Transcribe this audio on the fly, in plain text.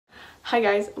Hi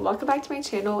guys, welcome back to my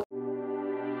channel.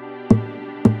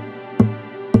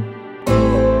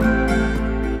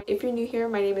 If you're new here,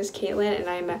 my name is Caitlin and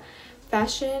I'm a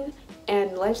fashion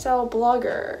and lifestyle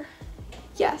blogger.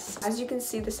 Yes, as you can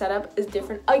see, the setup is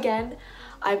different again.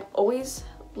 I've always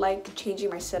liked changing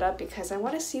my setup because I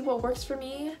want to see what works for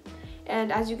me.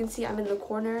 And as you can see, I'm in the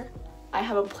corner. I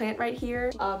have a plant right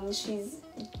here. She's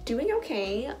doing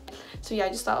okay. So yeah, I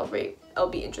just thought it'll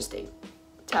be interesting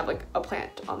to have like a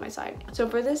plant on my side. So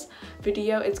for this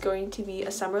video, it's going to be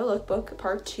a summer lookbook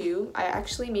part 2. I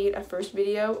actually made a first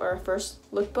video or a first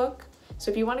lookbook.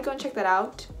 So if you want to go and check that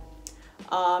out,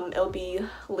 it'll be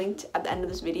linked at the end of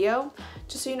this video.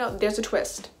 Just so you know, there's a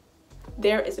twist.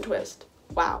 There is a twist.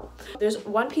 Wow. There's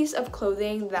one piece of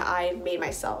clothing that I made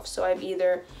myself. So I've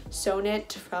either sewn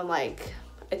it from like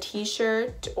a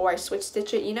t-shirt or I switch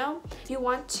stitch it, you know? If you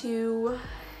want to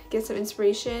get some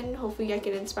inspiration, hopefully I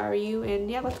can inspire you, and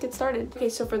yeah, let's get started. Okay,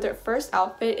 so for the first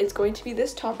outfit, it's going to be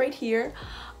this top right here.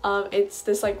 It's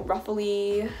this like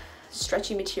ruffly,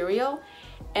 stretchy material.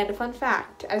 And a fun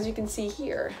fact, as you can see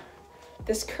here,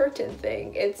 this curtain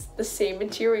thing, it's the same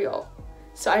material.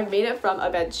 So I made it from a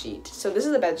bed sheet. So this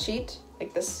is a bed sheet,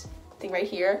 like this thing right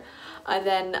here. And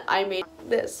then I made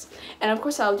this. And of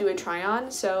course I'll do a try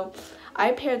on. So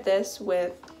I paired this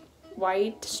with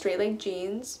white straight leg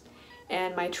jeans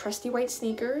and my trusty white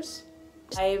sneakers.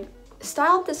 I've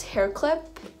styled this hair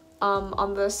clip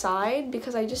on the side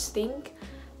because I just think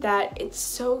that it's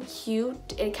so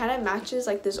cute. It kind of matches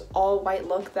like this all white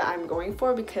look that I'm going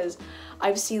for, because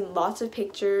I've seen lots of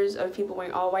pictures of people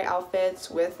wearing all white outfits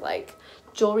with like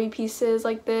jewelry pieces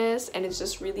like this, and it's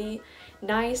just really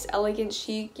nice, elegant,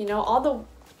 chic, you know,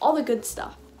 all the good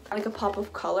stuff. Like a pop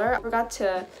of color. I forgot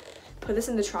to put this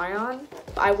in the try on.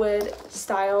 I would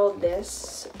style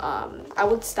this, I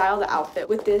would style the outfit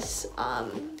with this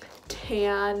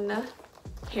tan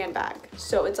handbag.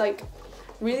 So it's like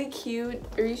really cute,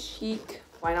 very chic.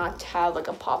 Why not have like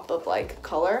a pop of like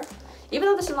color? Even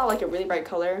though this is not like a really bright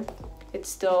color, it's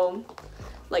still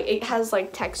like, it has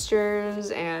like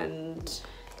textures, and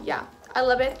yeah, I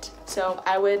love it. So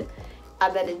I would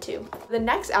add that in too. The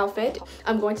next outfit,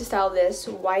 I'm going to style this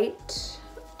white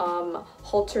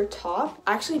halter top.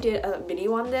 I actually did a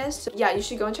video on this, so yeah, you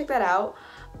should go and check that out.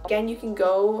 Again, you can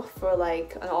go for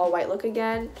like an all white look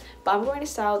again, but I'm going to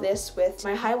style this with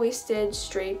my high-waisted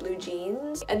straight blue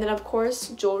jeans, and then of course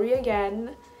jewelry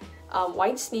again,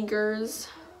 white sneakers,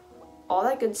 all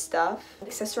that good stuff.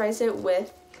 Accessorize it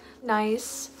with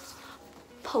nice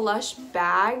plush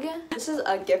bag. This is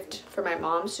a gift for my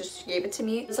mom, so she gave it to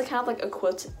me. It's like kind of like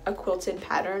a quilted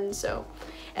pattern. So,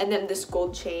 and then this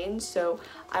gold chain, so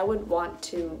I would want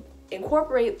to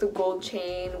incorporate the gold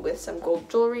chain with some gold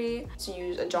jewelry, to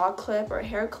use a jaw clip or a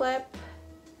hair clip.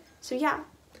 So yeah,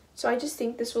 so I just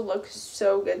think this would look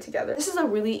so good together. This is a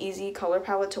really easy color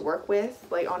palette to work with.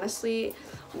 Like honestly,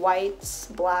 whites,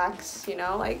 blacks, you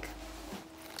know, like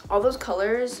all those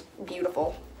colors,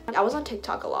 beautiful. I was on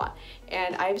TikTok a lot,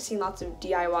 and I've seen lots of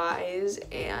DIYs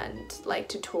and like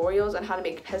tutorials on how to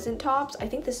make peasant tops. I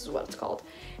think this is what it's called.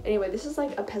 Anyway, this is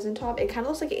like a peasant top. It kind of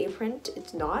looks like an apron.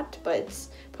 It's not, but it's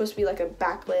supposed to be like a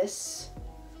backless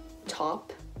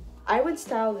top. I would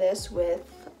style this with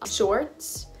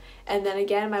shorts, and then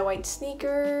again my white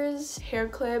sneakers, hair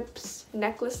clips,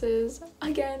 necklaces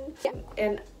again.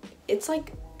 And it's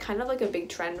like kind of like a big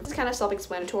trend. It's kind of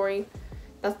self-explanatory.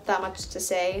 Not that much to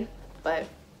say, but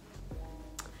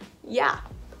yeah.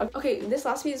 Okay, this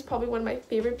last piece is probably one of my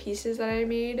favorite pieces that I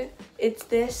made. It's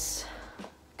this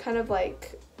kind of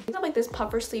like, it's not like this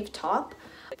puffer sleeve top.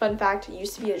 Fun fact, it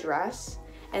used to be a dress,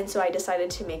 and so I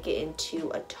decided to make it into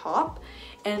a top.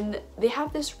 And they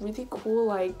have this really cool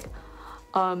like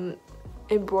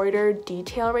embroidered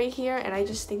detail right here, and I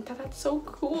just think that that's so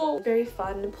cool. Very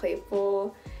fun,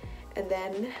 playful. And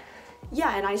then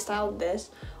yeah, and I styled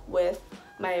this with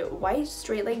my white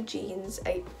straight leg jeans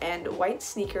and white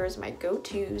sneakers, my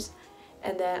go-tos,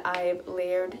 and then I've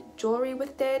layered jewelry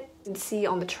with it. You can see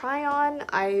on the try on,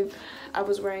 I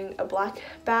was wearing a black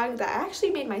bag that I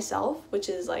actually made myself, which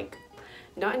is like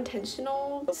not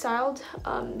intentional. Styled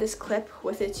this clip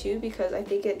with it too, because I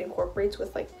think it incorporates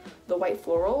with like the white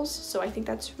florals, so I think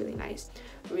that's really nice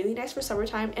for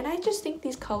summertime. And I just think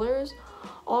these colors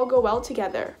all go well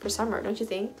together for summer, don't you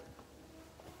think?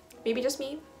 Maybe just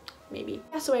me, maybe.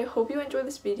 Yeah, so I hope you enjoyed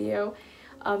this video.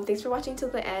 Thanks for watching till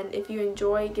the end. If you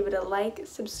enjoy, give it a like,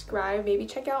 subscribe, maybe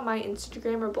check out my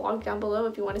Instagram or blog down below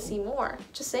if you want to see more.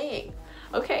 Just saying.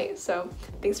 Okay, so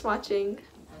thanks for watching.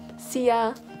 See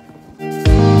ya.